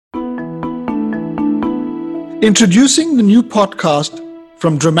Introducing the new podcast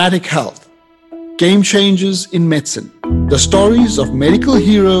from Dramatic Health, Game Changers in Medicine, the stories of medical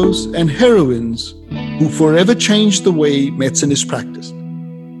heroes and heroines who forever changed the way medicine is practiced.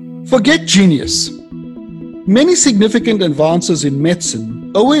 Forget genius. Many significant advances in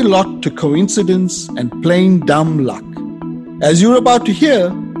medicine owe a lot to coincidence and plain dumb luck. As you're about to hear,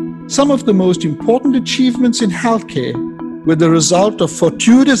 some of the most important achievements in healthcare were the result of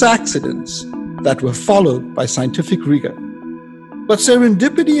fortuitous accidents that were followed by scientific rigor. But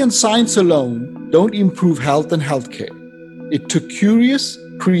serendipity and science alone don't improve health and healthcare. It took curious,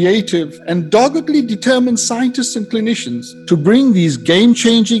 creative, and doggedly determined scientists and clinicians to bring these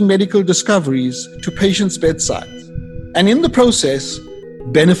game-changing medical discoveries to patients' bedsides, and in the process,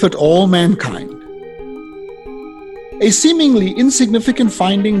 benefit all mankind. A seemingly insignificant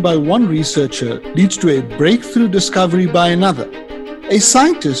finding by one researcher leads to a breakthrough discovery by another. A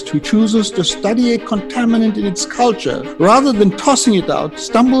scientist who chooses to study a contaminant in its culture rather than tossing it out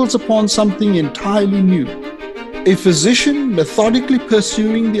stumbles upon something entirely new. A physician methodically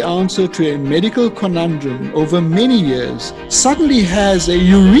pursuing the answer to a medical conundrum over many years suddenly has a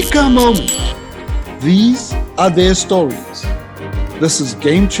eureka moment. These are their stories. This is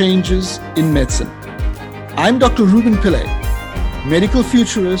Game Changers in Medicine. I'm Dr. Ruben Pillay, medical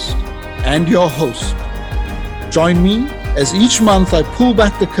futurist and your host. Join me as each month I pull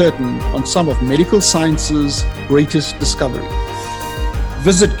back the curtain on some of medical science's greatest discoveries.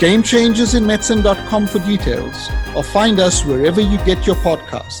 Visit GameChangersInMedicine.com for details or find us wherever you get your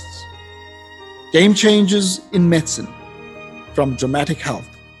podcasts. Game Changers in Medicine from Dramatic Health.